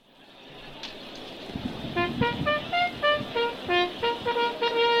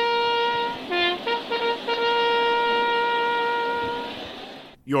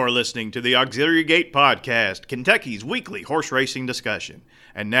You're listening to the Auxiliary Gate Podcast, Kentucky's weekly horse racing discussion.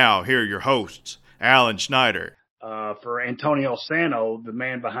 And now, here are your hosts, Alan Schneider. For Antonio Sano, the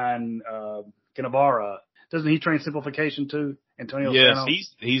man behind Canavara. Doesn't he train simplification too, Antonio Sano?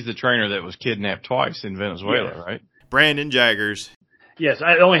 Yes, he's the trainer that was kidnapped twice in Venezuela, right? Brandon Jaggers. Yes,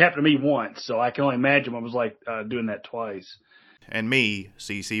 it only happened to me once, so I can only imagine what it was like doing that twice. And me,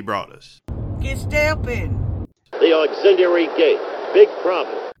 C.C. Broaddus. Get stamping. The Auxiliary Gate. Big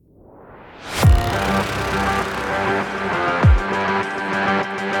problem.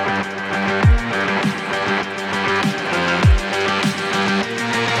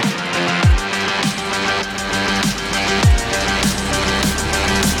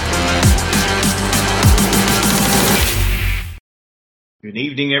 Good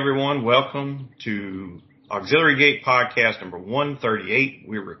evening, everyone. Welcome to Auxiliary Gate Podcast number 138.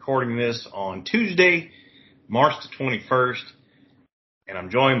 We're recording this on Tuesday, March the 21st, and I'm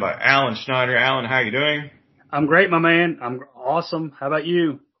joined by Alan Schneider. Alan, how you doing? I'm great, my man. I'm awesome. How about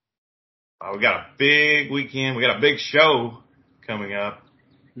you? We got a big weekend. We got a big show coming up.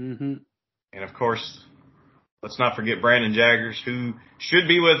 Mm-hmm. And, of course, let's not forget Brandon Jaggers, who should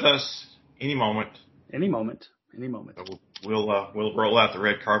be with us any moment. Any moment. We'll roll out the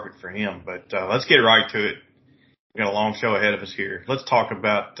red carpet for him, but let's get right to it. We got a long show ahead of us here. Let's talk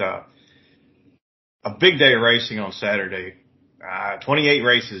about a big day of racing on Saturday. 28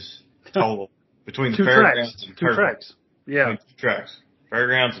 races total between the fairgrounds and turf. Two tracks. Yeah. Two tracks.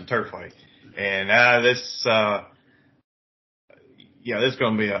 Fairgrounds and turfway. And this is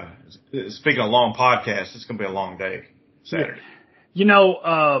going to be speaking of long podcasts, it's going to be a long day Saturday. You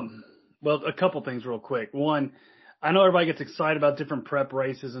know, well, a couple things real quick. One, I know everybody gets excited about different prep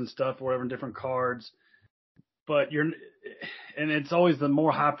races and stuff or whatever, and different cards, but and it's always the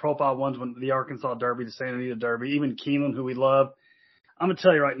more high profile ones when the Arkansas Derby, the Santa Anita Derby, even Keeneland, who we love. I'm going to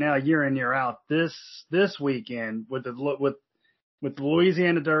tell you right now, year in, year out, this weekend with the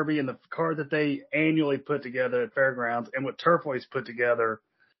Louisiana Derby and the card that they annually put together at Fairgrounds and what Turfway's put together,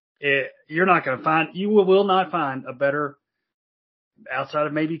 you will not find a better, outside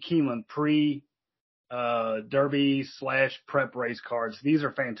of maybe Keeneland, Derby / prep race cards. These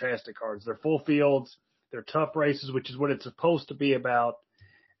are fantastic cards. They're full fields. They're tough races, which is what it's supposed to be about.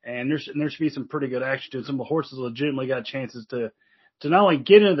 And there should be some pretty good action to it. Some of the horses legitimately got chances to not only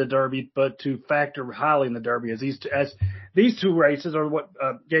get into the Derby, but to factor highly in the Derby. As these two races are what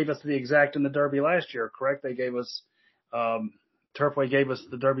gave us the exact in the Derby last year, correct? They gave us Turfway gave us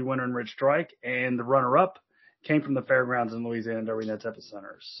the Derby winner in Rich Strike, and the runner-up came from the Fairgrounds in Louisiana Derby, and that's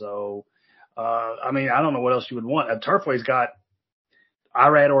Epicenter. So, I don't know what else you would want. Turfway's got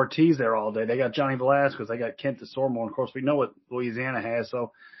Irad Ortiz there all day. They got Johnny Velasquez. They got Kent DeSormo. And, of course, we know what Louisiana has.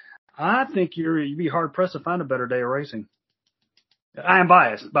 So, I think you'd be hard-pressed to find a better day of racing. I am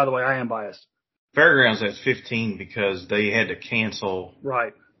biased. By the way, I am biased. Fairgrounds has 15 because they had to cancel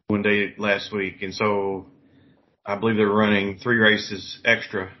one day last week. And so I believe they're running 3 races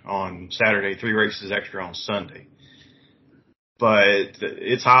extra on Saturday, 3 races extra on Sunday. But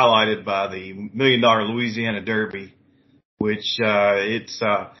it's highlighted by the $1 million Louisiana Derby, which it's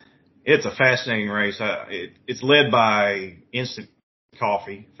a fascinating race. It's led by Instant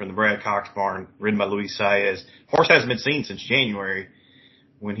Coffee from the Brad Cox barn, ridden by Luis Saez. Horse hasn't been seen since January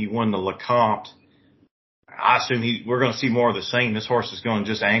when he won the LeCompte. I assume we're going to see more of the same. This horse is going to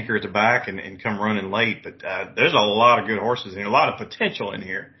just anchor at the back and come running late. But there's a lot of good horses in here, a lot of potential in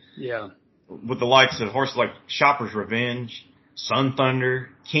here. Yeah. With the likes of horses like Shopper's Revenge, Sun Thunder,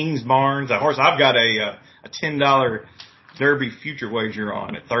 King's Barnes. A horse I've got a $10 Derby future wager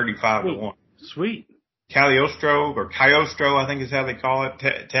on at 35-1. Sweet. Cagliostro, I think is how they call it.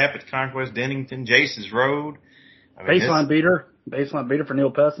 Tappet, Conquest, Dennington, Jace's Road. Baseline beater for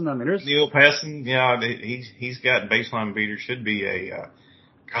Neil Pesson. Neil Pesson, yeah, he's got baseline beater. Should be a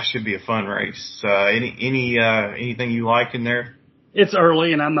fun race. Anything you like in there? It's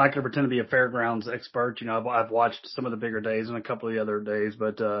early, and I'm not going to pretend to be a fairgrounds expert. You know, I've watched some of the bigger days and a couple of the other days,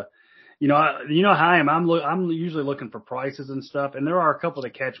 but you know how I am. I'm usually looking for prices and stuff, and there are a couple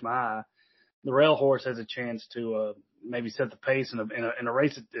that catch my eye. The rail horse has a chance to maybe set the pace in a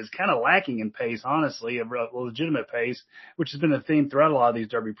race that is kind of lacking in pace, honestly, a legitimate pace, which has been a theme throughout a lot of these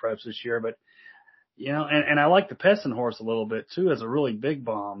Derby preps this year. But, you know, and I like the Pesson horse a little bit, too, as a really big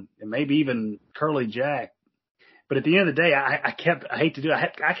bomb, and maybe even Curly Jack. But at the end of the day, I kept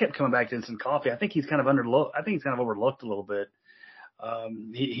coming back to Instant Coffee. I think he's kind of overlooked a little bit.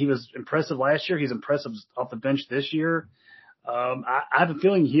 He was impressive last year. He's impressive off the bench this year. I have a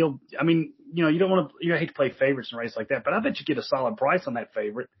feeling you don't want to, hate to play favorites in a race like that, but I bet you get a solid price on that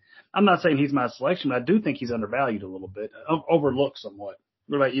favorite. I'm not saying he's my selection, but I do think he's undervalued a little bit, overlooked somewhat.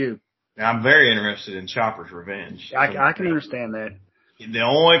 What about you? Now, I'm very interested in Chopper's Revenge. I can understand that. The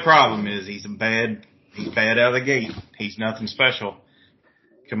only problem is he's bad out of the gate. He's nothing special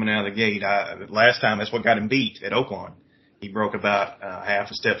coming out of the gate. Last time, that's what got him beat at Oaklawn. He broke about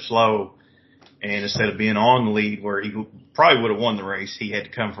half a step slow, and instead of being on the lead where he probably would have won the race, he had to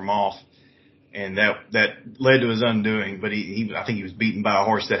come from off, and that led to his undoing. But I think he was beaten by a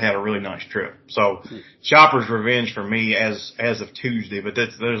horse that had a really nice trip. So Chopper's Revenge for me as of Tuesday, but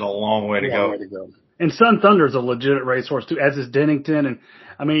there's a long way to go. And Sun Thunder is a legit racehorse too, as is Dennington, and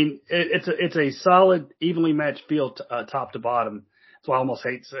I mean it's a solid, evenly matched field top to bottom. That's why I almost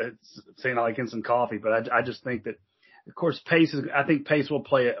hate saying I like instant coffee, but I just think that, of course, I think pace will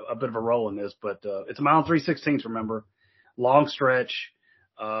play a bit of a role in this, but it's a mile and 3/16, remember, long stretch.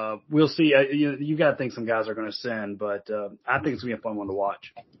 We'll see. You got to think some guys are going to send, but I think it's going to be a fun one to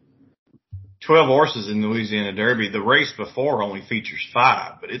watch. 12 horses in the Louisiana Derby. The race before only features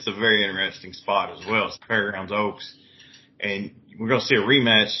 5, but it's a very interesting spot as well. It's Fairgrounds Oaks. And we're going to see a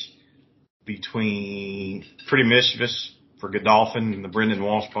rematch between Pretty Mischievous for Godolphin and the Brendan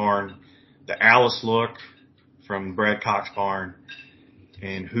Walsh barn, the Alice Look from Brad Cox barn,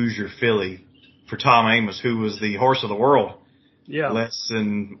 and Hoosier Philly for Tom Amos, who was the horse of the world less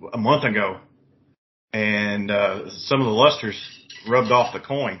than a month ago. And some of the lusters rubbed off the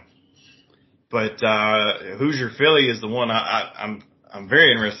coin. But Hoosier Philly is the one I'm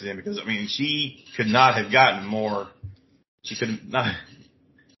very interested in, because I mean she could not have gotten more. She could not.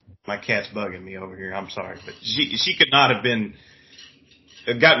 My cat's bugging me over here. I'm sorry, but she could not have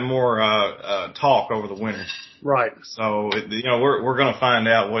gotten more talk over the winter. Right. So we're going to find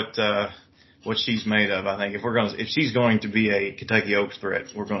out what she's made of. I think if she's going to be a Kentucky Oaks threat,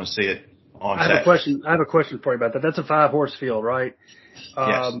 we're going to see it on Saturday. I have a question for you about that. That's a 5-horse field, right?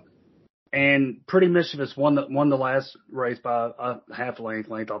 Yes. And Pretty Mischievous won the last race by a half length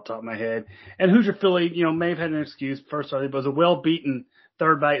off the top of my head. And Hoosier Philly, may have had an excuse first, but it was a well-beaten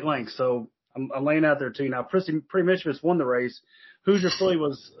third by 8 lengths. So I'm laying out there too. Now, Pretty Mischievous won the race. Hoosier Philly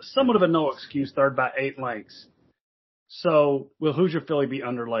was somewhat of a no excuse third by 8 lengths. So will Hoosier Philly be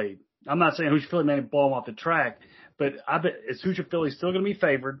underlaid? I'm not saying Hoosier Philly may blow him off the track, but I bet is Hoosier Philly still going to be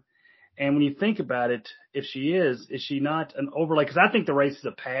favored? And when you think about it, if she is she not an overlay? Because I think the race is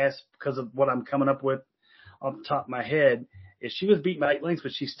a pass because of what I'm coming up with off the top of my head. If she was beaten by 8 lengths,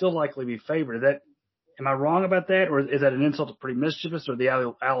 but she's still likely to be favored. Am I wrong about that? Or is that an insult to Pretty Mischievous or the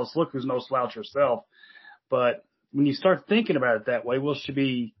Alice Look, who's no slouch herself? But when you start thinking about it that way, will she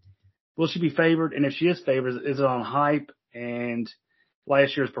be favored? And if she is favored, is it on hype and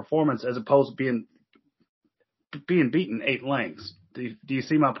last year's performance as opposed to being beaten 8 lengths? Do you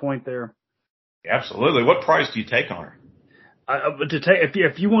see my point there? Absolutely. What price do you take on her?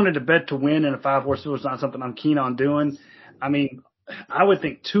 If you wanted to bet to win in a 5-horse field, it's not something I'm keen on doing. I mean, I would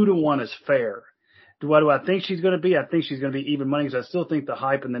think 2-1 is fair. Do I think she's going to be? I think she's going to be even money, because I still think the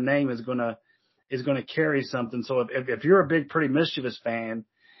hype and the name is going to carry something. So if you're a big Pretty Mischievous fan,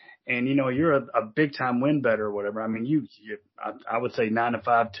 and you're a big time win better or whatever, I mean I would say 9-5,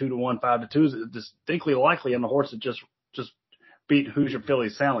 2-1, 5-2 is distinctly likely on the horse that just beat Hoosier Philly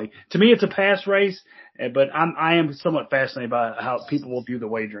soundly. To me, it's a pass race, but I am somewhat fascinated by how people will view the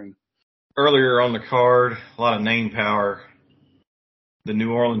wagering. Earlier on the card, a lot of name power. The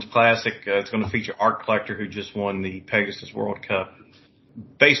New Orleans Classic, it's going to feature Art Collector, who just won the Pegasus World Cup.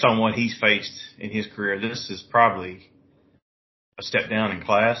 Based on what he's faced in his career, this is probably a step down in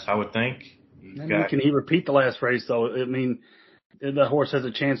class, I would think. Can he repeat the last race, though? I mean, the horse has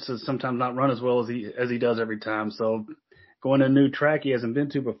a chance to sometimes not run as well as he does every time. So going to a new track he hasn't been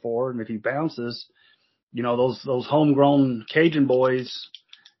to before, and if he bounces, those homegrown Cajun boys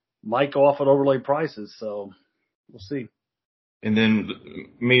might go off at overlay prices. So we'll see. And then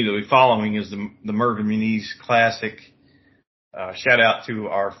immediately following is the Mervyn Muniz Classic. Shout out to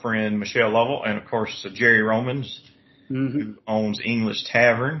our friend Michelle Lovell and, of course, Jerry Romans, who owns English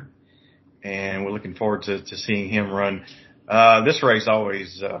Tavern. And we're looking forward to seeing him run. This race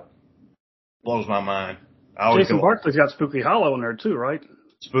always blows my mind. Jason Barkley's got Spooky Hollow in there too, right?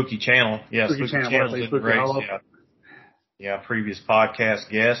 Spooky Channel. Yeah, Spooky Channel's in the race. Yeah, previous podcast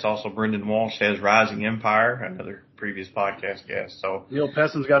guest. Also, Brendan Walsh has Rising Empire, another previous podcast guest. So Neil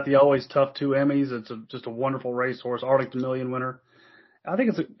Pesson's got the always tough 2 Emmys. It's just a wonderful racehorse, Arlington Million winner. I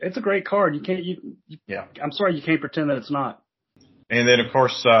think it's a great card. I'm sorry you can't pretend that it's not. And then of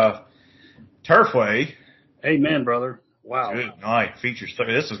course Turfway. Amen, brother. Wow. Good night. Features.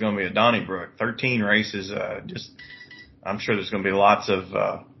 This is going to be a Donnybrook. 13 races. I'm sure there's going to be lots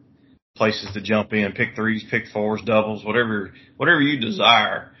of places to jump in, pick threes, pick fours, doubles, whatever you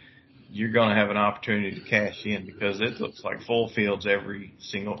desire, you're going to have an opportunity to cash in because it looks like full fields every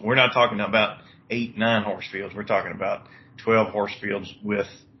single. We're not talking about 8, 9 horse fields. We're talking about 12 horse fields with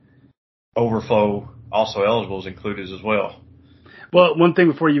overflow also eligibles included as well. Well, one thing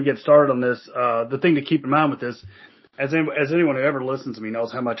before you get started on this, the thing to keep in mind with this, as anyone who ever listens to me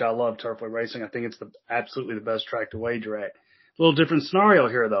knows how much I love turfway racing. I think it's absolutely the best track to wager at. A little different scenario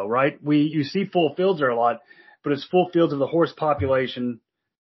here, though, right? You see full fields there a lot, but it's full fields of the horse population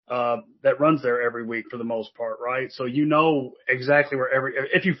that runs there every week for the most part, right? So you know exactly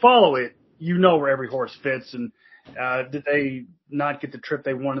if you follow it, you know where every horse fits and did they not get the trip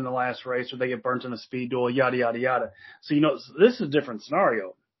they won in the last race or they get burnt in a speed duel, yada, yada, yada. So, this is a different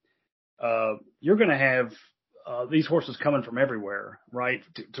scenario. You're going to have these horses coming from everywhere, right,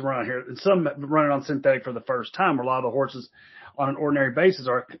 to run here. And some running on synthetic for the first time, where a lot of the horses on an ordinary basis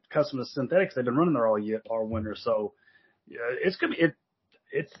are accustomed to synthetics. They've been running there all winter. So it's going to be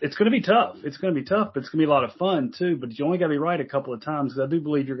it's going to be tough. It's going to be tough, but it's going to be a lot of fun too. But you only got to be right a couple of times, because I do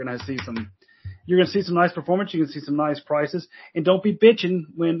believe you're going to see some nice performance. You can see some nice prices, and don't be bitching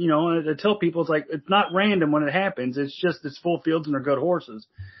when, I tell people it's not random when it happens. It's full fields and they're good horses.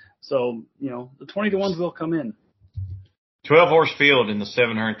 So, the 20-to-1s will come in. 12 horse field in the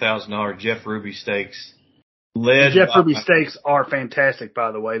 $700,000 Jeff Ruby Stakes. The Jeff Ruby Stakes are fantastic,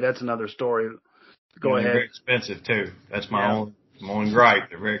 by the way. That's another story. Go ahead. They're very expensive too. That's my only gripe.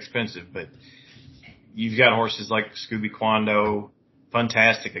 They're very expensive, but you've got horses like Scooby Quando,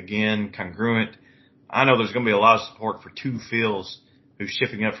 fantastic again, congruent. I know there's going to be a lot of support for Two Fields, who's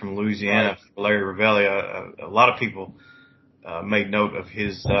shipping up from Louisiana for Larry Revelia. A lot of people made note of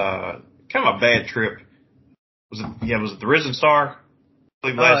his kind of a bad trip. Was it the Risen Star?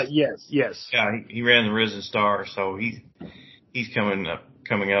 Yes. Yeah, he ran the Risen Star, so he's coming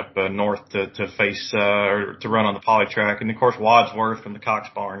up north to face or to run on the poly track, and of course Wadsworth from the Cox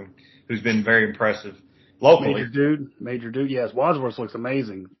Barn, who's been very impressive locally. Major dude. Yes, Wadsworth looks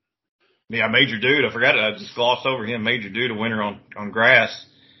amazing. Yeah, Major Dude. I forgot it. I just glossed over him. Major Dude, a winner on grass.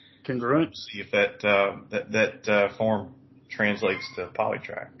 Congruent. See if that form translates to poly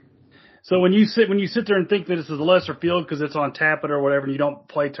track. So when you sit there and think that this is a lesser field because it's on Tappet or whatever, and you don't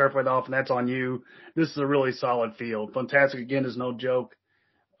play turf that often, that's on you. This is a really solid field. Fantastic again is no joke.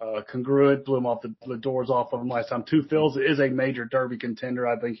 Congruent blew him off the doors off of him last time. Two Fields is a major Derby contender.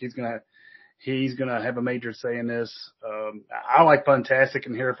 I think he's gonna have a major say in this. I like Fantastic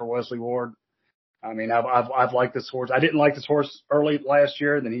in here for Wesley Ward. I mean, I've liked this horse. I didn't like this horse early last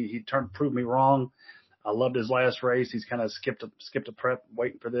year. Then he proved me wrong. I loved his last race. He's kind of skipped a prep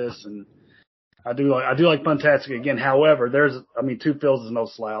waiting for this, and I do like Fantastic again. However, Two Fields is no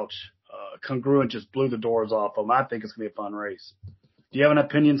slouch. Congruent just blew the doors off him. I think it's gonna be a fun race. Do you have an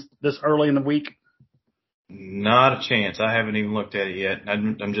opinion this early in the week? Not a chance. I haven't even looked at it yet.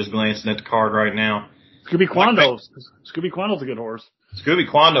 I'm just glancing at the card right now. Scooby Quando's a good horse. Scooby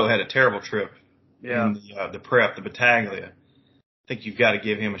Quando had a terrible trip. Yeah. In the prep, the Battaglia. I think you've got to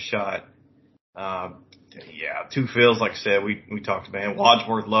give him a shot. Two Fields, like I said, we talked about him.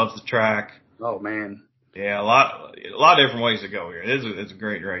 Wadsworth loves the track. Oh man. Yeah, a lot of different ways to go here. It's a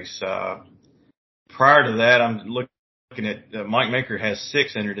great race. Prior to that, I'm looking at Mike Maker has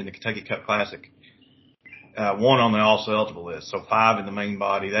 6 entered in the Kentucky Cup Classic. 1 on the also eligible list, so 5 in the main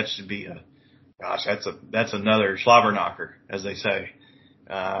body. That should be that's another slobber knocker, as they say.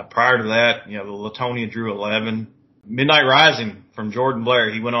 Prior to that, the Latonia drew 11. Midnight Rising from Jordan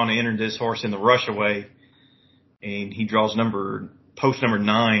Blair. He went on to enter this horse in the Rushaway, and he draws post number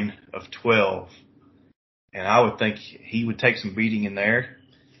 9 of 12. And I would think he would take some beating in there.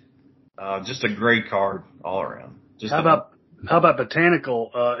 Just a great card all around. How about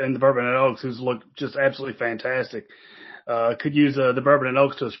Botanical in the Bourbon and Oaks, who's looked just absolutely fantastic? Could use the Bourbon and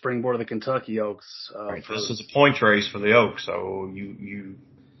Oaks to a springboard of the Kentucky Oaks. Right. This is a points race for the Oaks, so you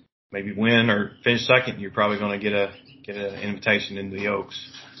maybe win or finish second, you're probably going to get an invitation into the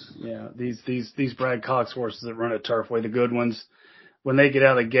Oaks. Yeah, these Brad Cox horses that run at Turfway, the good ones, when they get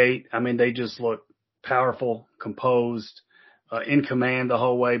out of the gate, I mean, they just look powerful, composed, in command the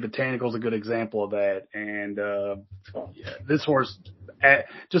whole way. Botanical's a good example of that. And this horse,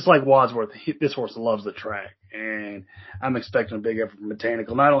 just like Wadsworth, this horse loves the track. And I'm expecting a big effort from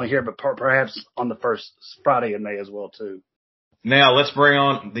Botanical, not only here, but perhaps on the first Friday in May as well, too. Now let's bring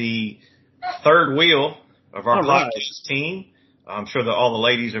on the third wheel of our podcast team. I'm sure that all the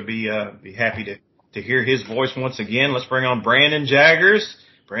ladies will be happy to hear his voice once again. Let's bring on Brandon Jaggers.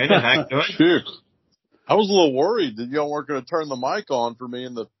 Brandon, how you doing? Dude, I was a little worried that y'all weren't going to turn the mic on for me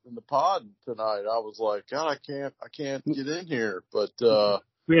in the pod tonight. I was like, God, I can't get in here. But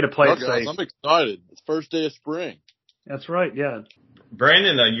We had to play it guys, safe. I'm excited. It's first day of spring. That's right, yeah.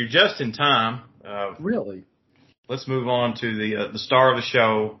 Brandon, you're just in time. Really? Let's move on to the star of the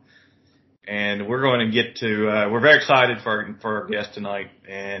show. And we're going to get to, we're very excited for our guest tonight,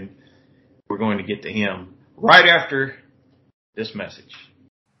 and we're going to get to him right after this message.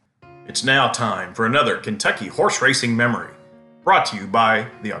 It's now time for another Kentucky horse racing memory, brought to you by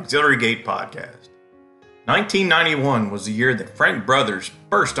the Auxiliary Gate Podcast. 1991 was the year that Frank Broaddus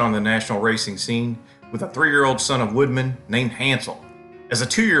burst on the national racing scene with a 3-year-old son of Woodman named Hansel. As a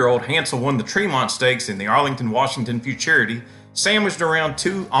 2-year-old, Hansel won the Tremont Stakes in the Arlington, Washington Futurity, sandwiched around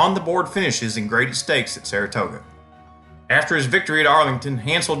 2 on-the-board finishes in graded stakes at Saratoga. After his victory at Arlington,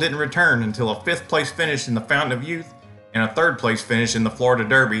 Hansel didn't return until a 5th-place finish in the Fountain of Youth and a 3rd-place finish in the Florida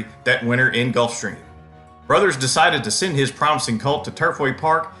Derby that winter in Gulfstream. Brothers decided to send his promising colt to Turfway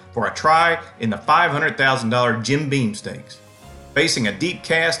Park for a try in the $500,000 Jim Beam Stakes. Facing a deep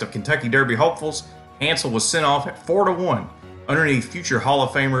cast of Kentucky Derby hopefuls, Hansel was sent off at 4-1 underneath future Hall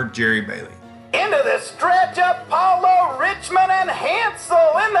of Famer Jerry Bailey. Into the stretch, Apollo, Richmond, and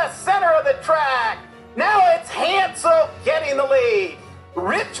Hansel in the center of the track. Now it's Hansel getting the lead.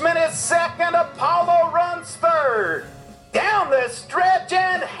 Richmond is second, Apollo runs third. Down the stretch,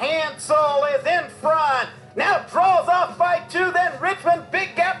 and Hansel is in front. Now draws off by 2, then Richmond,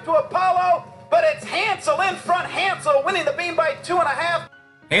 big gap to Apollo, but it's Hansel in front. Hansel winning the beam by 2.5.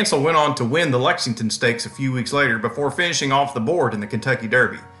 Hansel went on to win the Lexington Stakes a few weeks later before finishing off the board in the Kentucky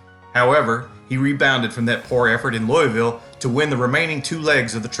Derby. However, he rebounded from that poor effort in Louisville to win the remaining 2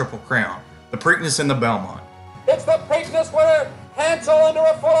 legs of the Triple Crown, the Preakness and the Belmont. It's the Preakness winner, Hansel into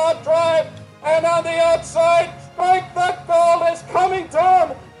a full-out drive, and on the outside, Strike the Gold is coming to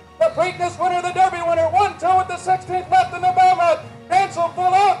him. The Preakness winner, the Derby winner, 1-2 with the 16th left in the Belmont. Hansel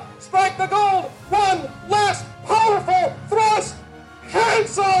full out, Strike the Gold, one last powerful thrust.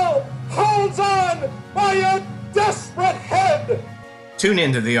 Hansel holds on by a desperate head. Tune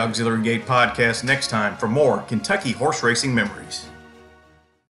in to the Auxiliary Gate Podcast next time for more Kentucky horse racing memories.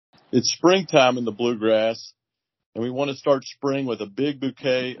 It's springtime in the bluegrass, and we want to start spring with a big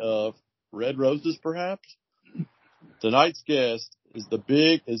bouquet of red roses, perhaps? Tonight's guest is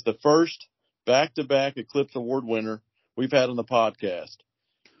the first back-to-back Eclipse Award winner we've had on the podcast.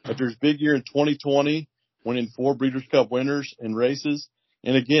 After his big year in 2020, winning 4 Breeders' Cup winners in races,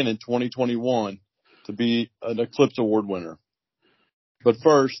 and again in 2021 to be an Eclipse Award winner. But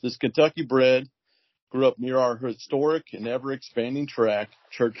first, this Kentucky bred grew up near our historic and ever-expanding track,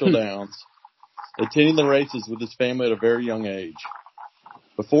 Churchill Downs, attending the races with his family at a very young age.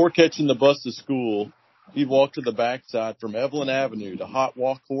 Before catching the bus to school, he'd walk to the backside from Evelyn Avenue to hot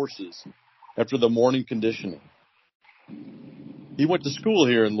walk horses after the morning conditioning. He went to school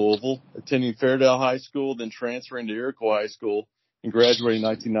here in Louisville, attending Fairdale High School, then transferring to Iroquois High School and graduating in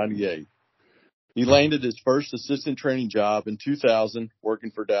 1998. He landed his first assistant training job in 2000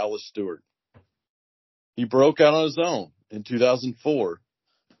 working for Dallas Stewart. He broke out on his own in 2004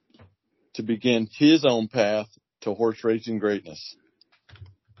 to begin his own path to horse racing greatness.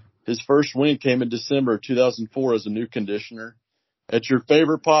 His first win came in December 2004 as a new conditioner at your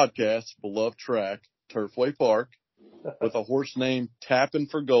favorite podcast, beloved track, Turfway Park, with a horse named Tappin'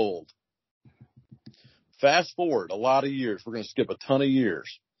 for Gold. Fast forward a lot of years. We're going to skip a ton of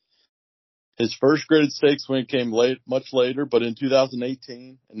years. His first graded stakes win came much later, but in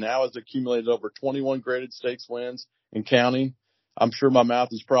 2018, and now has accumulated over 21 graded stakes wins and counting. I'm sure my math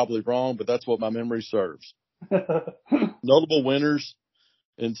is probably wrong, but that's what my memory serves. Notable winners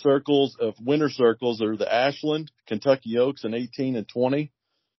in winner circles are the Ashland, Kentucky Oaks in 18 and 20,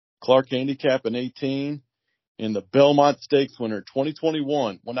 Clark Handicap in 18, and the Belmont Stakes winner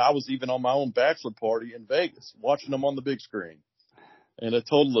 2021, when I was even on my own bachelor party in Vegas, watching them on the big screen. And a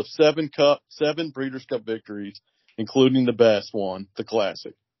total of 7 Breeders' Cup victories, including the best one, the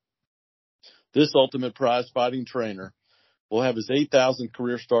Classic. This ultimate prize fighting trainer will have his 8,000th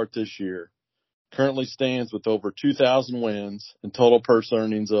career start this year. Currently stands with over 2,000 wins and total purse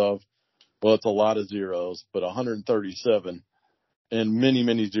earnings of, well, it's a lot of zeros, but 137 and many,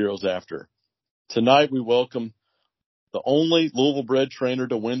 many zeros after. Tonight we welcome the only Louisville bred trainer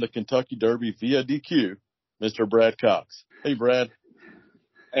to win the Kentucky Derby via DQ, Mr. Brad Cox. Hey, Brad.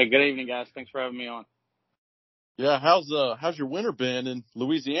 Hey, good evening, guys. Thanks for having me on. Yeah, how's your winter been in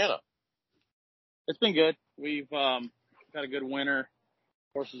Louisiana? It's been good. We've got a good winter.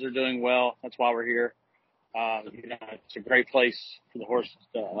 Horses are doing well. That's why we're here. It's a great place for the horses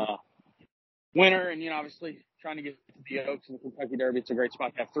to winter, and obviously trying to get to the Oaks and the Kentucky Derby. It's a great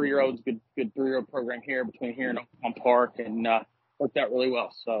spot to have 3-year-olds. Good 3-year-old program here between here and Oklahoma Park, and worked out really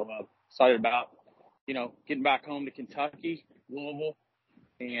well. So excited about getting back home to Kentucky, Louisville.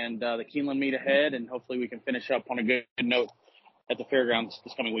 and the Keeneland meet ahead, and hopefully we can finish up on a good note at the fairgrounds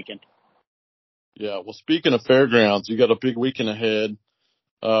this coming weekend. Yeah, well, speaking of fairgrounds, you got a big weekend ahead.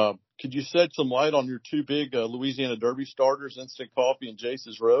 Could you shed some light on your two big Louisiana Derby starters, Instant Coffee and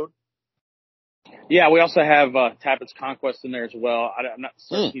Jace's Road? Yeah, we also have Tappett's Conquest in there as well. I'm not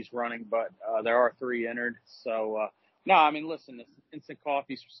certain he's running, but there are 3 entered. So, no, I mean, listen, Instant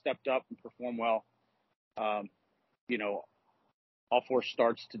Coffee's stepped up and performed well. You know, all 4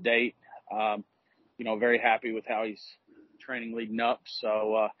 starts to date. You know, very happy with how he's training leading up.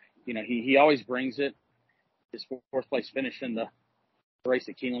 So, you know, he always brings it. His 4th place finish in the race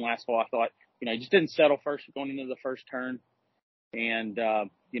at Keeneland last fall, I thought, you know, he just didn't settle first going into the first turn. And,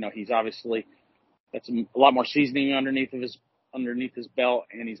 you know, he's obviously got a lot more seasoning underneath his belt,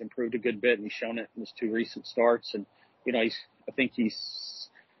 and he's improved a good bit, and he's shown it in his 2 recent starts. And, you know, I think he's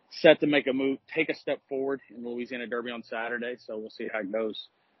set to make a move, take a step forward in the Louisiana Derby on Saturday. So we'll see how it goes.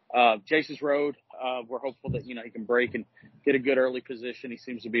 Jace's Road, we're hopeful that, you know, he can break and get a good early position. He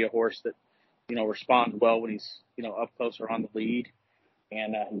seems to be a horse that, you know, responds well when he's, you know, up close or on the lead.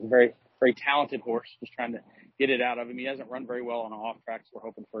 And he's a very, very talented horse. Just trying to get it out of him. He hasn't run very well on an off track, so we're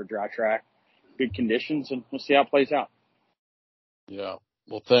hoping for a dry track, good conditions, and we'll see how it plays out. Yeah.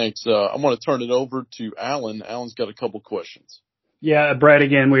 Well, thanks. I'm going to turn it over to Alan. Alan's got a couple questions. Yeah, Brad,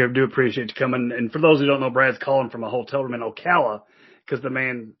 again, we do appreciate you coming. And for those who don't know, Brad's calling from a hotel room in Ocala because the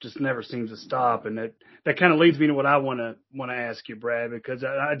man just never seems to stop. And that kind of leads me to what I want to ask you, Brad, because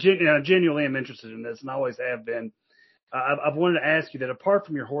I genuinely am interested in this and I always have been. I've wanted to ask you that apart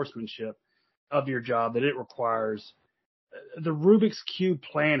from your horsemanship of your job that it requires, the Rubik's Cube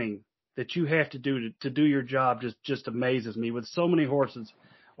planning that you have to do your job just amazes me with so many horses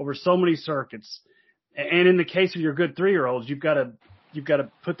over so many circuits. And in the case of your good 3-year-olds, you've got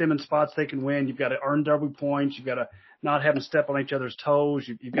to put them in spots they can win. You've got to earn Derby points. You've got to not have them step on each other's toes.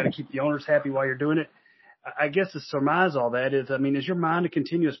 You've got to keep the owners happy while you're doing it. I guess to surmise all that is, I mean, is your mind a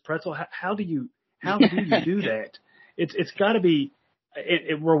continuous pretzel? How do you do that? It's got to be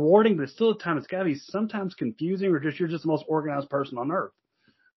rewarding, but still at times it's got to be sometimes confusing, or you're just the most organized person on earth.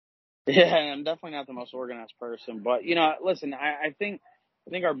 Yeah, I'm definitely not the most organized person, but you know, listen, I think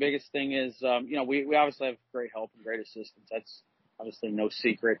our biggest thing is, you know, we obviously have great help and great assistance. That's obviously no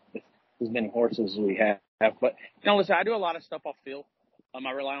secret with as many horses as we have. But you know, listen, I do a lot of stuff off field.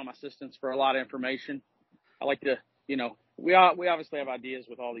 I rely on my assistants for a lot of information. I like to, you know, we obviously have ideas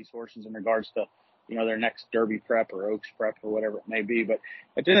with all these horses in regards to, you know, their next Derby prep or Oaks prep or whatever it may be. But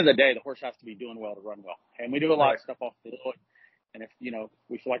at the end of the day, the horse has to be doing well to run well. And we do a lot of stuff off the field. And if, you know,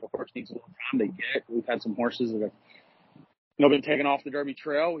 we feel like a horse needs a little time, they get it. We've had some horses that have, you know, been taken off the Derby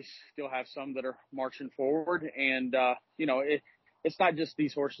trail. We still have some that are marching forward. And, you know, it's not just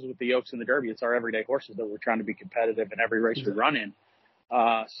these horses with the Oaks and the Derby. It's our everyday horses that we're trying to be competitive in every race we run in.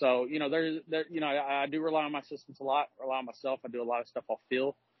 So, you know, you know, I do rely on my assistants a lot, rely on myself. I do a lot of stuff off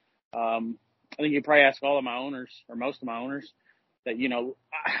field. I think you probably ask all of my owners or most of my owners that, you know,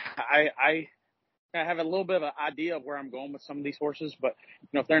 I have a little bit of an idea of where I'm going with some of these horses, but, you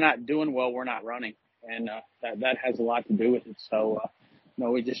know, if they're not doing well, we're not running. And, that has a lot to do with it. So, you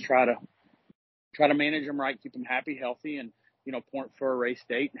know, we just try to manage them right, keep them happy, healthy, and, you know, point for a race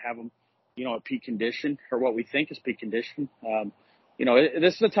date and have them, you know, at peak condition or what we think is peak condition. You know,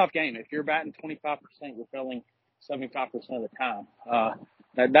 this is a tough game. If you're batting 25%, you're failing 75% of the time.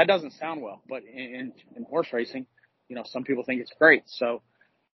 That doesn't sound well, but in horse racing, you know, some people think it's great. So,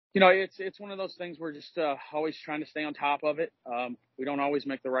 you know, it's one of those things we're just always trying to stay on top of it. We don't always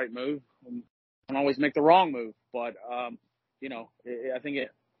make the right move. We don't always make the wrong move. But, you know, I think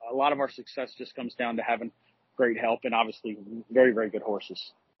a lot of our success just comes down to having great help and obviously very, very good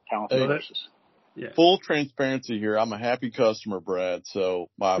horses, talented horses. Yeah. Full transparency here. I'm a happy customer, Brad. So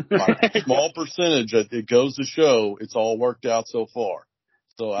my small percentage, it goes to show it's all worked out so far.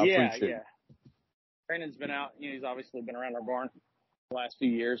 So I appreciate it. Brandon's been out. You know, he's obviously been around our barn the last few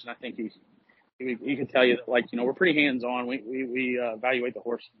years, and I think he can tell you that, like, you know, we're pretty hands-on. We evaluate the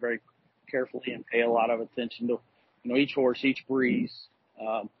horse very carefully and pay a lot of attention to, you know, each horse, each breeze,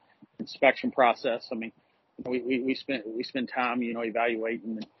 inspection process. I mean, we spend time, you know,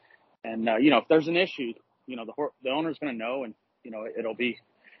 evaluating and you know, if there's an issue, you know, the owner's going to know, and, you know, it'll be,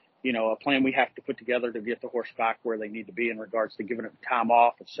 you know, a plan we have to put together to get the horse back where they need to be in regards to giving it time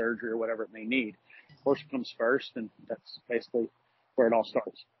off of surgery or whatever it may need. Horse comes first, and that's basically where it all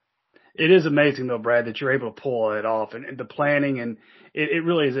starts. It is amazing, though, Brad, that you're able to pull it off, and the planning, and it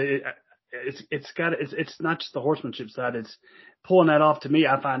really is. It's not just the horsemanship side. It's pulling that off. To me,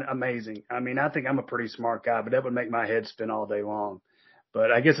 I find amazing. I mean, I think I'm a pretty smart guy, but that would make my head spin all day long. But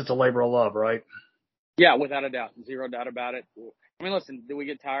I guess it's a labor of love, right? Yeah, without a doubt, zero doubt about it. You I mean, listen, do we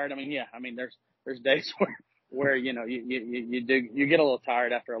get tired? I mean, yeah. I mean, there's days where you get a little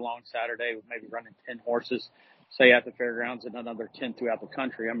tired after a long Saturday, maybe running 10 horses, say at the fairgrounds, and another 10 throughout the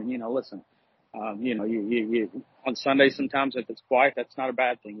country. I mean, listen, you on Sunday sometimes if it's quiet, that's not a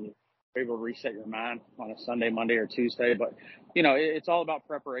bad thing. You're able to reset your mind on a Sunday, Monday, or Tuesday. But it's all about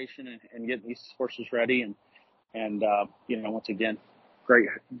preparation and getting these horses ready. And once again,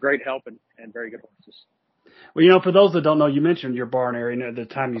 great help and very good horses. Well, for those that don't know, you mentioned your barn area, the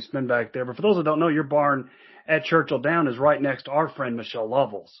time you spend back there. But for those that don't know, your barn at Churchill Down is right next to our friend Michelle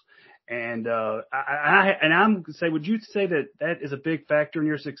Lovell's. And I'm say, would you say that is a big factor in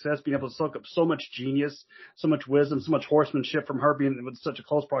your success, being able to soak up so much genius, so much wisdom, so much horsemanship from her being with such a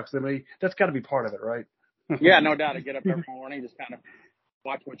close proximity? That's got to be part of it, right? Yeah, no doubt. I get up every morning, just kind of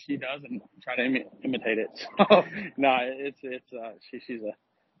watch what she does and try to imitate it. So no, she's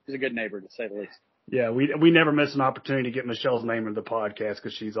a good neighbor, to say the least. Yeah, we never miss an opportunity to get Michelle's name in the podcast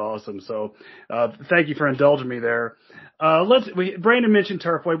because she's awesome. So thank you for indulging me there. Brandon mentioned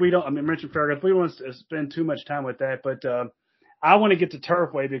Turfway. Mentioned Fairgrounds. We don't want to spend too much time with that, but I want to get to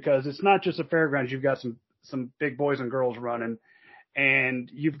Turfway because it's not just a fairgrounds. You've got some big boys and girls running, and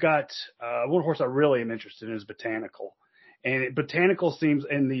you've got one horse I really am interested in is Botanical. And Botanical seems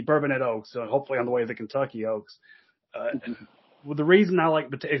in the Bourbonnette Oaks, hopefully on the way to the Kentucky Oaks. Well, the reason I like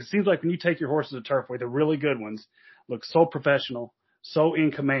it seems like when you take your horses to Turfway, the really good ones look so professional, so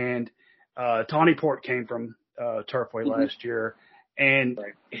in command. Tawny Port came from Turfway last year, and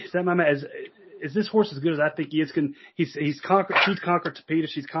is this horse as good as I think he is? She's conquered Tapeta,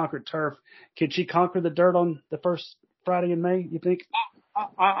 she's conquered turf. Can she conquer the dirt on the first Friday in May? You think?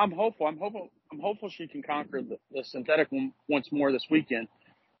 I'm hopeful. I'm hopeful she can conquer the synthetic one once more this weekend.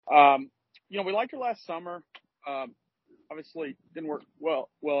 We liked her last summer. Obviously didn't work well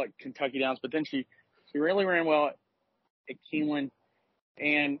at Kentucky Downs, but then she really ran well at Keeneland.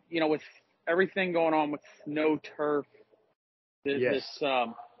 And, with everything going on with no turf this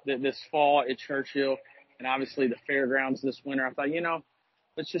fall at Churchill and obviously the fairgrounds this winter, I thought,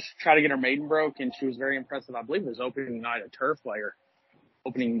 let's just try to get her maiden broke. And she was very impressive. I believe it was opening night at Turfway or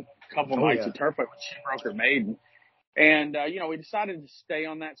opening couple nights at Turfway when she broke her maiden. And, we decided to stay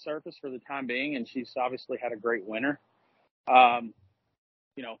on that surface for the time being. And she's obviously had a great winter. We'll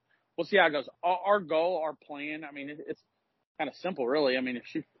see how it goes. Our goal, our plan, I mean, it's kind of simple, really. I mean, if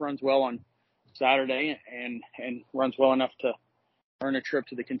she runs well on Saturday and runs well enough to earn a trip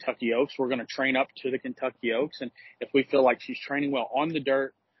to the Kentucky Oaks, we're going to train up to the Kentucky Oaks. And if we feel like she's training well on the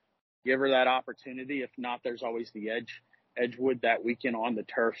dirt, give her that opportunity. If not, there's always the Edgewood that weekend on the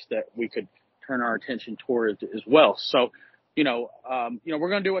turfs that we could turn our attention toward as well. So, we're going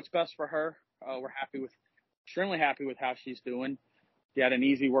to do what's best for her. We're extremely happy with how she's doing. She had an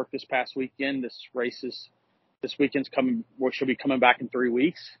easy work this past weekend. This weekend's coming where she'll be coming back in 3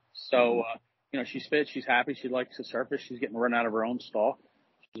 weeks. So, she's fit. She's happy. She likes the surface. She's getting run out of her own stall.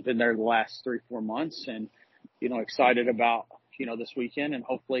 She's been there the last 3-4 months and, excited about, this weekend and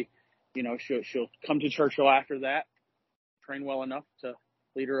hopefully, she'll come to Churchill after that, train well enough to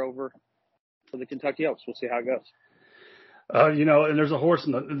lead her over to the Kentucky Oaks. We'll see how it goes. And there's a horse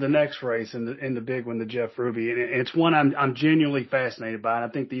in the next race in the big one, the Jeff Ruby, and it's one I'm genuinely fascinated by, and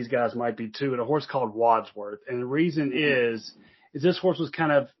I think these guys might be too. And a horse called Wadsworth, and the reason is this horse was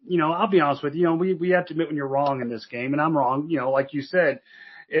kind of, I'll be honest with you, we have to admit when you're wrong in this game, and I'm wrong. Like you said,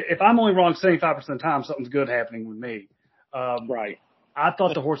 if I'm only wrong 75% of the time, something's good happening with me. Right. I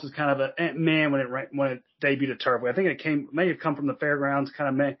thought the horse was kind of when it debuted at Turfway. I think may have come from the fairgrounds,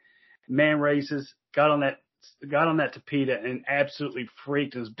 kind of man races, got on that Tapeta and absolutely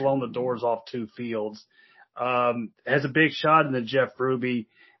freaked and has blown the doors off 2 fields. Has a big shot in the Jeff Ruby.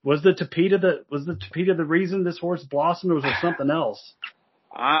 Was the Tapeta the reason this horse blossomed, or was there something else?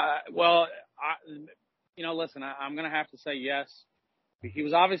 Listen, I'm going to have to say yes. He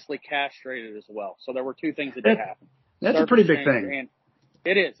was obviously castrated as well. So there were 2 things that did happen. That's a pretty big thing.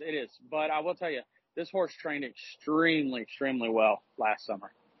 It is. But I will tell you, this horse trained extremely, extremely well last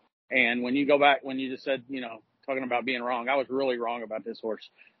summer. And when you go back, when you just said, talking about being wrong, I was really wrong about this horse.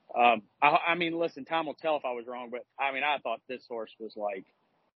 Listen, time will tell if I was wrong, but I thought this horse was like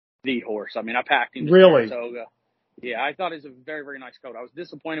the horse. I packed him to Saratoga. Yeah, I thought it was a very, very nice colt. I was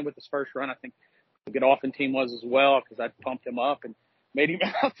disappointed with his first run. I think the Godolphin team was as well because I pumped him up and made him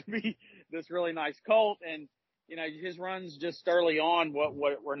out to be this really nice colt. And, his runs just early on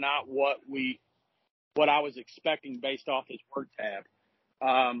were not what I was expecting based off his work tab.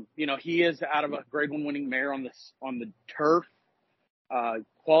 He is out of a grade 1 winning mare on the turf.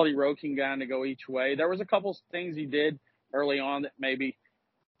 Quality road can kind of go each way. There was a couple things he did early on that maybe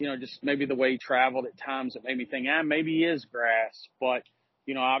just maybe the way he traveled at times, it made me think, maybe he is grass. But,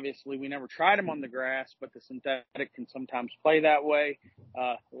 obviously we never tried him on the grass, but the synthetic can sometimes play that way.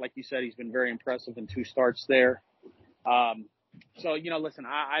 Like you said, he's been very impressive in 2 starts there. So, listen,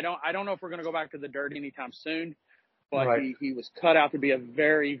 I don't know if we're going to go back to the dirt anytime soon, but right. he was cut out to be a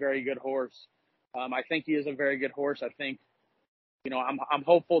very, very good horse. I think he is a very good horse. I think, I'm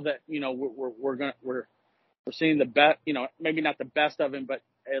hopeful that, we're seeing the best, maybe not the best of him, but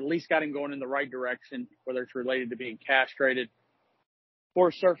at least got him going in the right direction, whether it's related to being castrated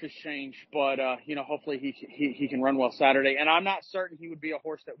or surface change. But, hopefully he can run well Saturday. And I'm not certain he would be a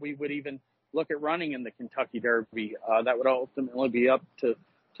horse that we would even look at running in the Kentucky Derby. That would ultimately be up to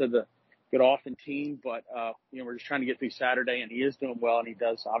the Godolphin team. But, we're just trying to get through Saturday, and he is doing well, and he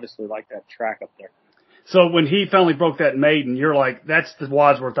does obviously like that track up there. So when he finally broke that maiden, you're like, that's the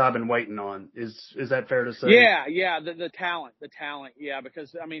Wadsworth I've been waiting on. Is that fair to say? Yeah. The talent. Yeah,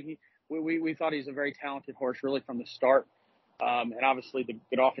 because, we thought he's a very talented horse really from the start. And obviously the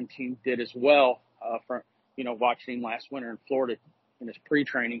Godolphin team did as well, watching him last winter in Florida in his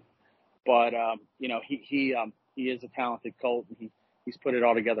pre-training. But, he is a talented colt, and he's put it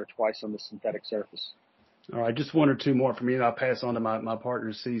all together twice on the synthetic surface. All right, just 1 or 2 more from me, and I'll pass on to my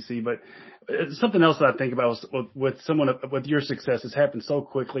partner, CC. But something else that I think about with someone with your success, it's happened so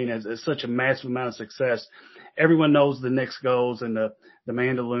quickly and has such a massive amount of success. Everyone knows the Knicks Goals and the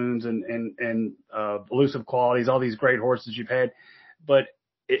Mandaloons and Elusive Qualities, all these great horses you've had. But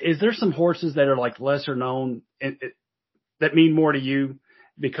is there some horses that are like lesser known that mean more to you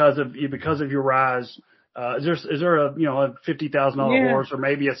because of your rise? Is there a $50,000 horse or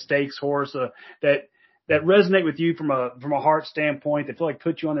maybe a stakes horse that resonate with you from a heart standpoint, that feel like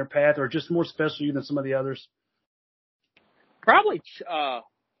put you on their path, or just more special to you than some of the others? Probably, a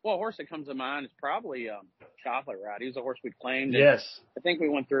horse that comes to mind is probably Chocolate Ride. He was a horse we claimed. Yes. I think we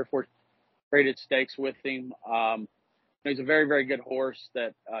won 3 or 4 graded stakes with him. He's a very, very good horse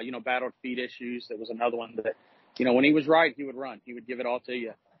that, battled feet issues. There was another one that, when he was right, he would run. He would give it all to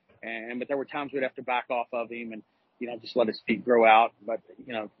you. But there were times we'd have to back off of him and, just let his feet grow out. But,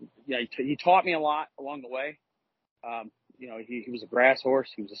 he taught me a lot along the way. He was a grass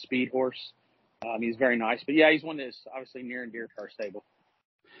horse. He was a speed horse. He's very nice. But, he's one that's obviously near and dear to our stable.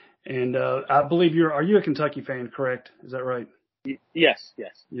 And I believe are you a Kentucky fan, correct? Is that right? Yes.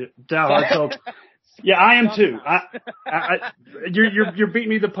 Yeah, diehard. So, yeah, I am too. You're beating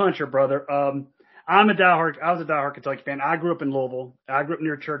me to the puncher, brother. I was a diehard Kentucky fan. I grew up in Louisville. I grew up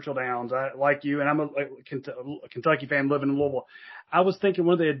near Churchill Downs. Like you, and I'm a Kentucky fan living in Louisville. I was thinking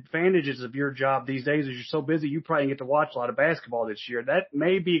one of the advantages of your job these days is you're so busy, you probably get to watch a lot of basketball this year. That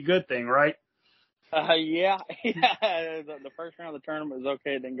may be a good thing, right? Yeah. The first round of the tournament was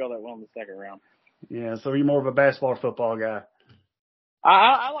okay. It didn't go that well in the second round. Yeah, so you're more of a basketball or football guy?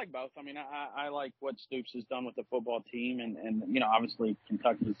 I like both. I like what Stoops has done with the football team, and obviously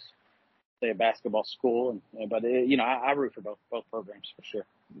Kentucky's a basketball school, but I root for both programs for sure.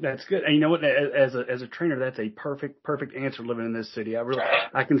 That's good. And you know what? As a trainer, that's a perfect answer living in this city.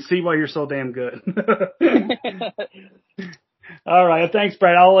 I can see why you're so damn good. All right. Thanks,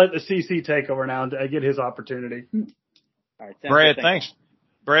 Brad. I'll let the CC take over now and get his opportunity. All right. Brad, thanks.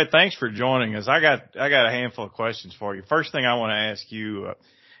 Brad, thanks for joining us. I got a handful of questions for you. First thing I want to ask you,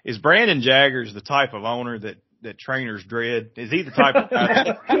 is Brandon Jaggers the type of owner that trainers dread? Is he the type of guy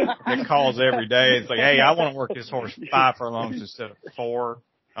that calls every day? It's like, hey, I want to work this horse 5 furlongs instead of 4.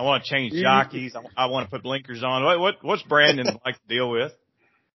 I want to change jockeys. I want to put blinkers on. What's Brandon like to deal with?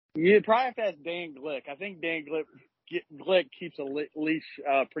 You probably have to ask Dan Glick. I think Dan Glick keeps a leash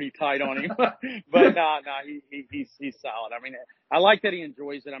pretty tight on him. But no, he's solid. I like that he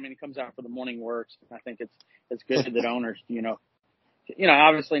enjoys it. He comes out for the morning works. I think it's good that owners,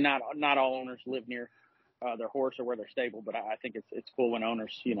 obviously not all owners live near their horse or where they're stable, but I think it's cool when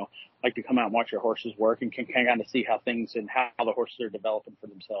owners, like to come out and watch their horses work and can kind of see how things and how the horses are developing for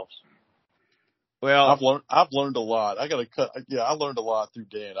themselves. Well, I've learned a lot. I learned a lot through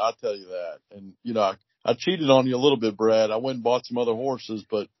Dan. I'll tell you that. And, I cheated on you a little bit, Brad. I went and bought some other horses,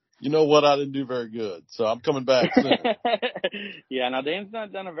 but you know what? I didn't do very good. So I'm coming back soon. Yeah, now Dan's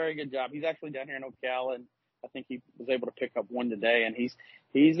not done a very good job. He's actually down here in Ocala, and I think he was able to pick up one today, and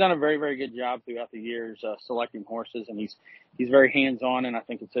he's done a very, very good job throughout the years selecting horses, and he's very hands-on, and I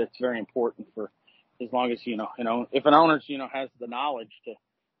think it's very important for as long as if an owner has the knowledge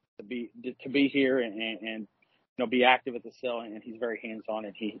to be here and be active at the sale, and he's very hands-on,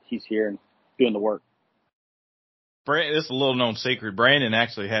 and he's here and doing the work. Brandon, this is a little known secret. Brandon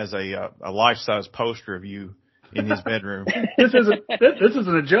actually has a life-size poster of you in his bedroom. This isn't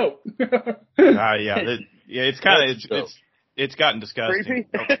a joke. Yeah, it's kind of It's gotten disgusting. Creepy?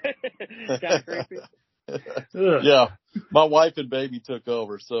 Kind of creepy. Yeah, my wife and baby took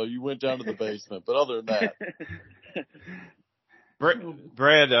over, so you went down to the basement. But other than that,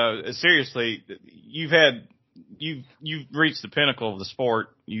 Brad, seriously, you've reached the pinnacle of the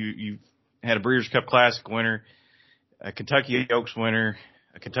sport. You've had a Breeders' Cup Classic winner, a Kentucky Oaks winner,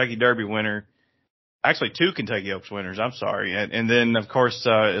 a Kentucky Derby winner, actually 2 Kentucky Oaks winners. I'm sorry, and then of course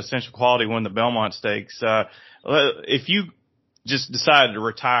Essential Quality won the Belmont Stakes. If you just decided to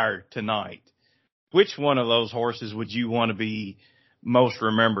retire tonight, which one of those horses would you want to be most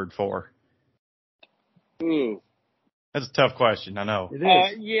remembered for? Ooh. That's a tough question, I know. It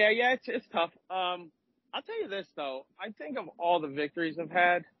is. Yeah, it's tough. I'll tell you this, though. I think of all the victories I've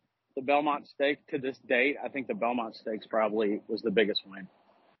had, the Belmont Stakes to this date, I think the Belmont Stakes probably was the biggest win.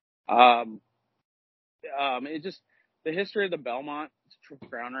 It just, the history of the Belmont, it's a Triple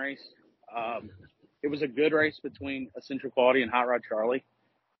Crown race. It was a good race between Essential Quality and Hot Rod Charlie.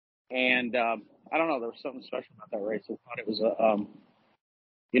 And, I don't know, there was something special about that race. I thought it was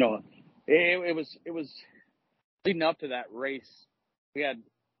it was leading up to that race. We had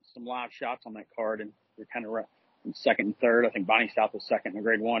some live shots on that card, and we kind of in second and third. I think Bonnie South was second in the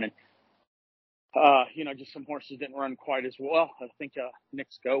grade 1. And, just some horses didn't run quite as well. I think,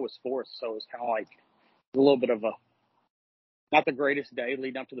 Nick's Go was fourth. So it was kind of like a little bit of not the greatest day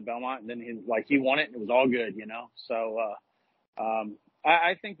leading up to the Belmont. And then he won it and it was all good, So,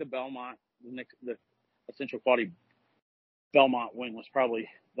 I think the Belmont, the Essential Quality Belmont win was probably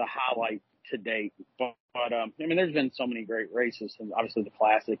the highlight to date. But there's been so many great races, and obviously the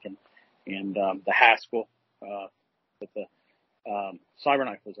Classic and the Haskell, with the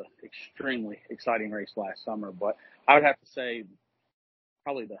Cyberknife was an extremely exciting race last summer. But I would have to say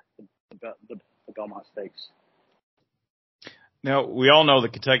probably the Belmont Stakes. Now, we all know the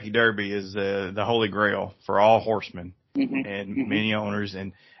Kentucky Derby is the holy grail for all horsemen and many owners,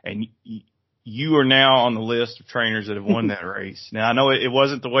 and you are now on the list of trainers that have won that race. Now, I know it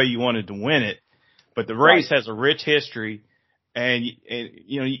wasn't the way you wanted to win it, but the race has a rich history, and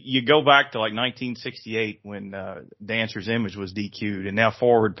you go back to like 1968 when Dancer's Image was DQ'd, and now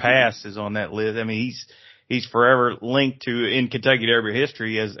Forward Pass is on that list. I mean, he's forever linked to in Kentucky Derby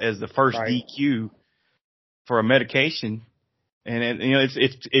history as the first DQ for a medication. And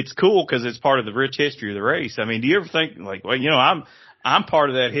it's cool because it's part of the rich history of the race. I mean, do you ever think like, well, I'm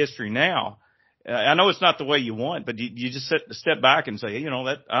part of that history now. I know it's not the way you want, but you just step back and say,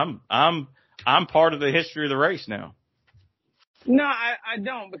 that I'm part of the history of the race now. No, I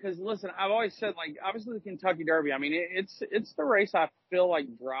don't, because listen, I've always said, like, obviously the Kentucky Derby, I mean, it's the race I feel like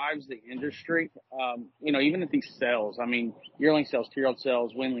drives the industry. Even at these sales, I mean, yearling sales, 2-year-old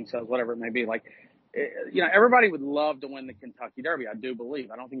sales, windling sales, whatever it may be, like, everybody would love to win the Kentucky Derby. I do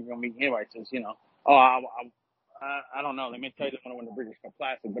believe. I don't think you're going to meet anybody that says, I don't know. They may tell you they want to win the Breeders' Cup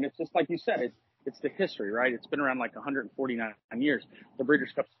Classic, but it's just like you said, it's the history, right? It's been around like 149 years. The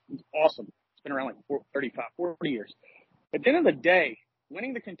Breeders' Cup is awesome. It's been around like 35, 40 years. At the end of the day,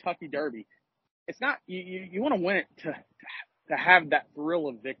 winning the Kentucky Derby, it's not, you want to win it to have that thrill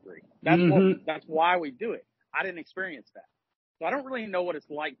of victory. That's why we do it. I didn't experience that. So I don't really know what it's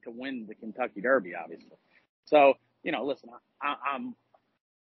like to win the Kentucky Derby, obviously. So, listen, I'm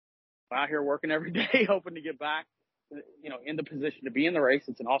out here working every day, hoping to get back, in the position to be in the race.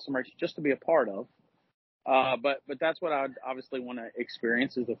 It's an awesome race just to be a part of. But that's what I would obviously want to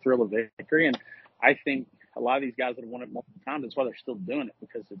experience, is the thrill of victory. And I think a lot of these guys that have won it multiple times, that's why they're still doing it,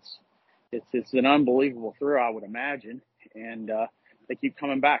 because it's an unbelievable thrill, I would imagine. And they keep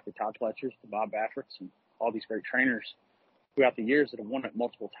coming back. The Todd Fletchers, the Bob Bafferts, and all these great trainers throughout the years that have won it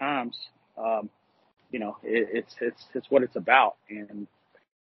multiple times. It's what it's about. And,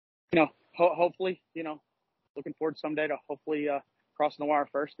 hopefully, looking forward someday to hopefully crossing the wire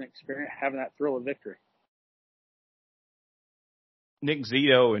first and having that thrill of victory. Nick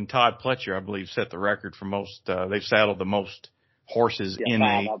Zito and Todd Pletcher, I believe, set the record for most. They've saddled the most horses in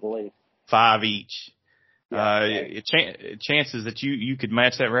 5, I believe. 5 each. Yeah, chances that you could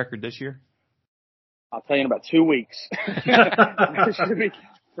match that record this year? I'll tell you in about 2 weeks. It should be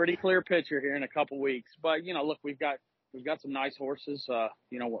pretty clear picture here in a couple weeks. But look, we've got some nice horses. They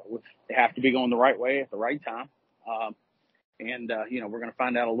have to be going the right way at the right time. We're going to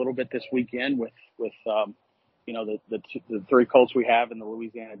find out a little bit this weekend with the 3 colts we have in the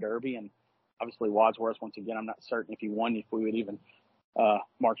Louisiana Derby, and obviously Wadsworth. Once again, I'm not certain if he won, if we would even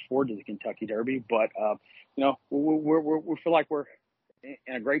march forward to the Kentucky Derby. But we feel like we're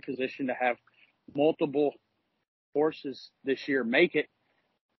in a great position to have multiple horses this year make it.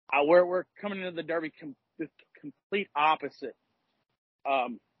 We're coming into the Derby the complete opposite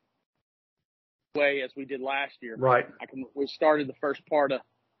way as we did last year. Right. We started the first part of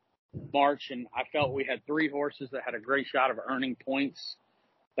March, and I felt we had 3 horses that had a great shot of earning points.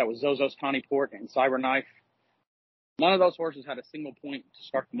 That was Zozo's Tawny Port and Cyberknife. None of those horses had a single point to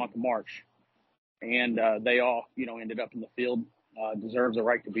start the month of March. And they all, ended up in the field, deserves a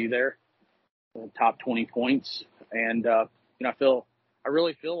right to be there, top 20 points. And, I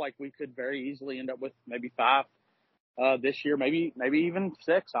really feel like we could very easily end up with maybe 5 this year, maybe even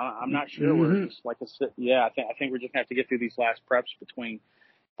 6. I'm not sure. We're just I think we're just going to have to get through these last preps between,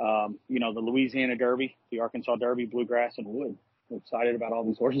 the Louisiana Derby, the Arkansas Derby, Bluegrass, and Wood. We're excited about all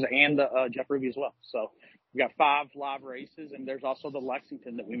these horses and Jeff Ruby as well. So we've got 5 live races, and there's also the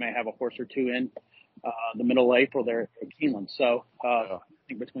Lexington that we may have a horse or 2 in the middle of April there at Keeneland. So I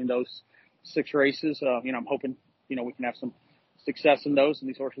think between those 6 races, I'm hoping, we can have some success in those, and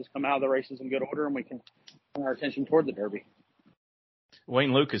these horses come out of the races in good order, and we can turn our attention toward the Derby.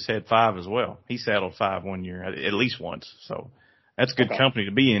 Wayne Lucas had 5 as well. He saddled 5 one year, at least once. So that's good company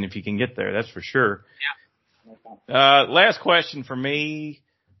to be in if you can get there. That's for sure. Yeah. Last question for me.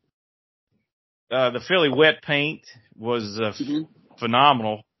 The filly Wet Paint was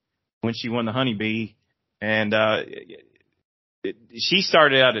phenomenal when she won the Honeybee, and she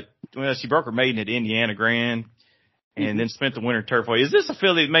started out she broke her maiden at Indiana Grand, and then spent the winter turf way. Is this a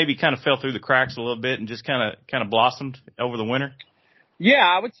filly that maybe kind of fell through the cracks a little bit and just kind of blossomed over the winter? Yeah,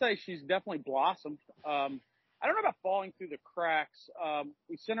 I would say she's definitely blossomed. I don't know about falling through the cracks.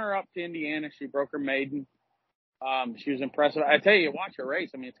 We sent her up to Indiana. She broke her maiden. She was impressive. I tell you, watch her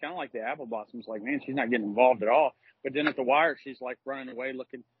race. I mean, it's kind of like the apple blossoms. Like, man, she's not getting involved at all. But then at the wire, she's like running away,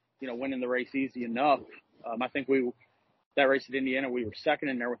 looking, winning the race easy enough. I think that race at Indiana, we were second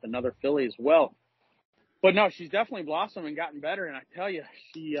in there with another filly as well. But no, she's definitely blossomed and gotten better. And I tell you,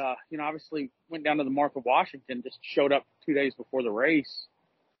 she, obviously went down to the Mark of Washington, just showed up 2 days before the race.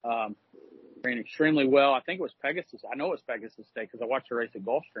 Ran extremely well. I think it was Pegasus. I know it was Pegasus Day because I watched her race at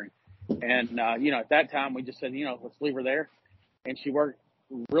Gulfstream. And, at that time we just said, let's leave her there. And she worked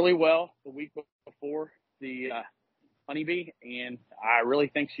really well the week before the Honeybee. And I really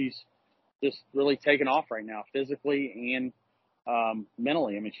think she's just really taken off right now, physically and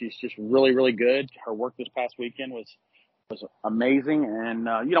mentally. I mean, she's just really, really good. Her work this past weekend was amazing. And,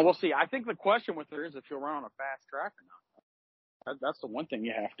 we'll see. I think the question with her is if she'll run on a fast track or not. That's the one thing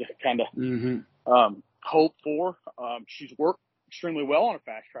you have to kind of hope for. She's worked extremely well on a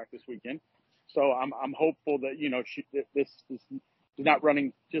fast track this weekend, so I'm hopeful that this is not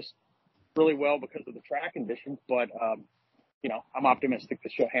running just really well because of the track conditions, but I'm optimistic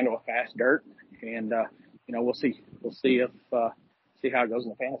that she'll handle a fast dirt, and we'll see if see how it goes in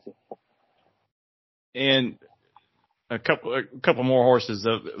the fantasy. And a couple more horses.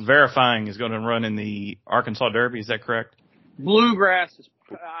 Verifying is going to run in the Arkansas Derby. Is that correct? Bluegrass is,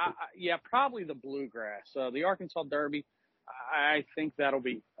 probably the Bluegrass. The Arkansas Derby, I think that'll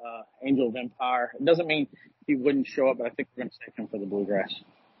be Angel of Empire. It doesn't mean he wouldn't show up, but I think we're going to save him for the Bluegrass.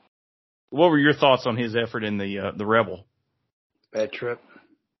 What were your thoughts on his effort in the Rebel? Bad trip.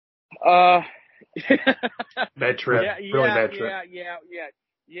 Bad trip. Really bad trip.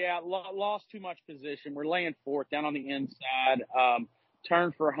 Yeah. Lost too much position. We're laying 4th down on the inside.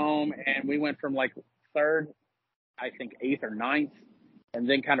 Turned for home, and we went from like 3rd, I think 8th or 9th, and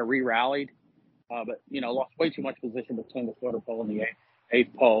then kind of re-rallied. But, lost way too much position between the 4th pole and the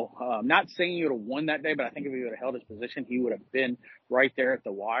 8th pole. Not saying he would have won that day, but I think if he would have held his position, he would have been right there at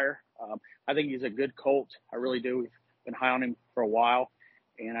the wire. I think he's a good colt. I really do. We've been high on him for a while,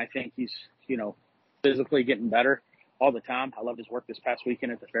 and I think he's, physically getting better all the time. I loved his work this past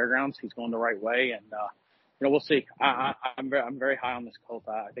weekend at the fairgrounds. He's going the right way, and, we'll see. I'm very high on this colt.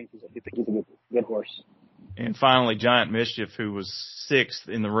 I think he's a good horse. And finally, Giant Mischief, who was 6th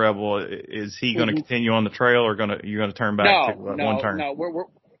in the Rebel, is he going to continue on the trail, or you're going to turn back to one turn? No,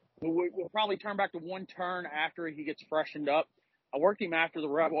 we'll probably turn back to one turn after he gets freshened up. I worked him after the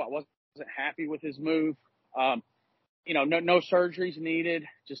Rebel. I wasn't happy with his move. No surgeries needed.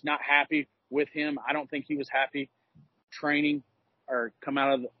 Just not happy with him. I don't think he was happy training or come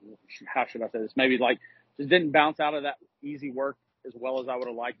out of how should I say this? Maybe just didn't bounce out of that easy work as well as I would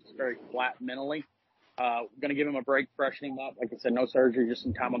have liked. Just very flat mentally. Going to give him a break, freshen him up. Like I said, no surgery, just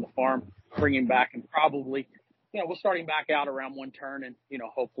some time on the farm, bring him back, and probably, we'll start him back out around one turn, and,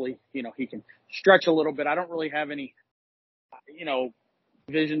 hopefully, he can stretch a little bit. I don't really have any,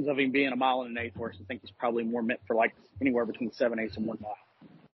 visions of him being a 1 1/8 horse. I think he's probably more meant for anywhere between 7/8 and 1 mile.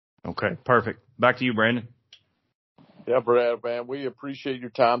 Okay, perfect. Back to you, Brandon. Yeah, Brad, man, we appreciate your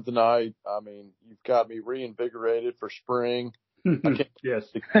time tonight. I mean, you've got me reinvigorated for spring. I can't yes.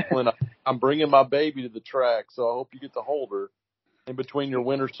 I'm bringing my baby to the track, so I hope you get to hold her. in between your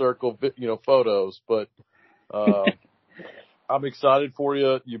winner circle, photos. But I'm excited for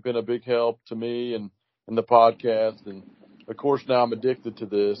you. You've been a big help to me and the podcast. And, of course, now I'm addicted to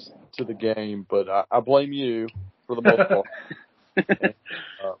the game. But I blame you for the most part. And,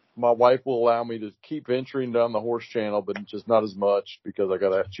 my wife will allow me to keep venturing down the horse channel, but just not as much because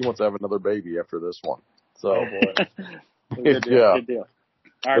she wants to have another baby after this one. So, Good deal. yeah. Good deal.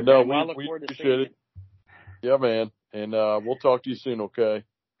 All right, no, man, I look forward to seeing it. Yeah, man. And we'll talk to you soon, okay?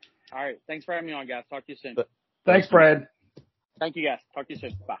 All right. Thanks for having me on, guys. Talk to you soon. Thanks, Brad. Thank you, guys. Talk to you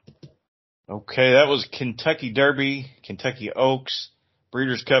soon. Bye. Okay, that was Kentucky Derby, Kentucky Oaks,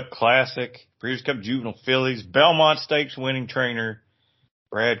 Breeders' Cup Classic, Breeders' Cup Juvenile Fillies, Belmont Stakes winning trainer,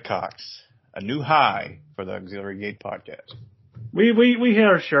 Brad Cox. A new high for the Auxiliary Gate podcast. We hit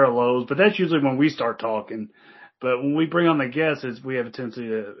our share of lows, but that's usually when we start talking. But when we bring on the guests, we have a tendency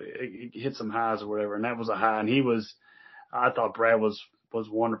to hit some highs or whatever. And that was a high. And I thought Brad was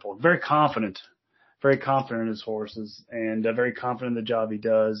wonderful. Very confident in his horses and very confident in the job he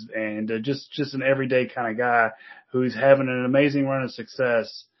does. And just an everyday kind of guy who's having an amazing run of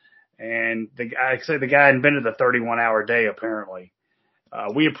success. And I say the guy invented the 31-hour day, apparently.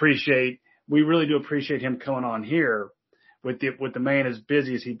 We really do appreciate him coming on here with the man as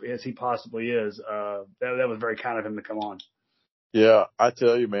busy as he possibly is. That was very kind of him to come on. Yeah, I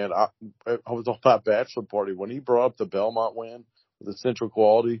tell you, man, I was on my bachelor party when he brought up the Belmont win with the Central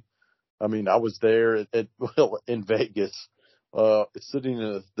Quality. I mean, I was there in Vegas, sitting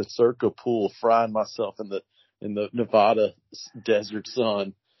in the Circa pool, frying myself in the Nevada desert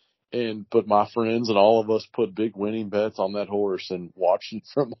sun. But my friends and all of us put big winning bets on that horse and watching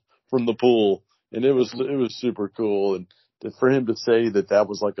from the pool. And it was super cool. And for him to say that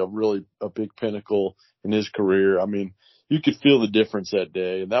was like a big pinnacle in his career. I mean, you could feel the difference that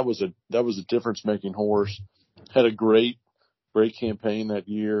day. And that was a difference making horse. Had a great campaign that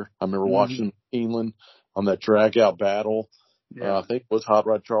year. I remember watching Keeneland on that drag out battle. Yeah. I think it was Hot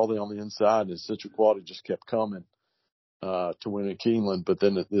Rod Charlie on the inside, and Central Quality just kept coming to win at Keeneland. But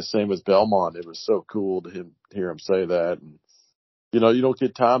then the same with Belmont. It was so cool to hear him say that. And, you don't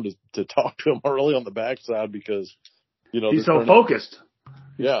get time to talk to him early on the backside because, he's so focused.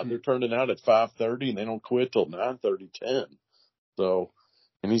 Yeah, they're turning out at 5:30 and they don't quit till 9:30, 10. So,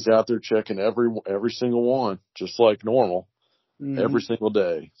 and he's out there checking every single one, just like normal, every single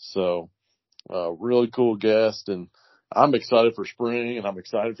day. So, really cool guest, and I'm excited for spring and I'm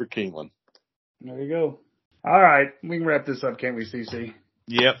excited for Keeneland. There you go. All right, we can wrap this up, can't we, CC?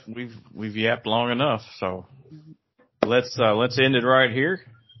 Yep, we've yapped long enough, so let's end it right here.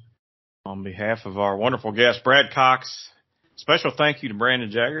 On behalf of our wonderful guest, Brad Cox, special thank you to Brandon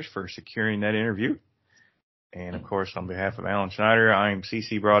Jaggers for securing that interview. And, of course, on behalf of Alan Schneider, I'm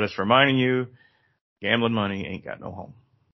CC Broaddus reminding you, gambling money ain't got no home.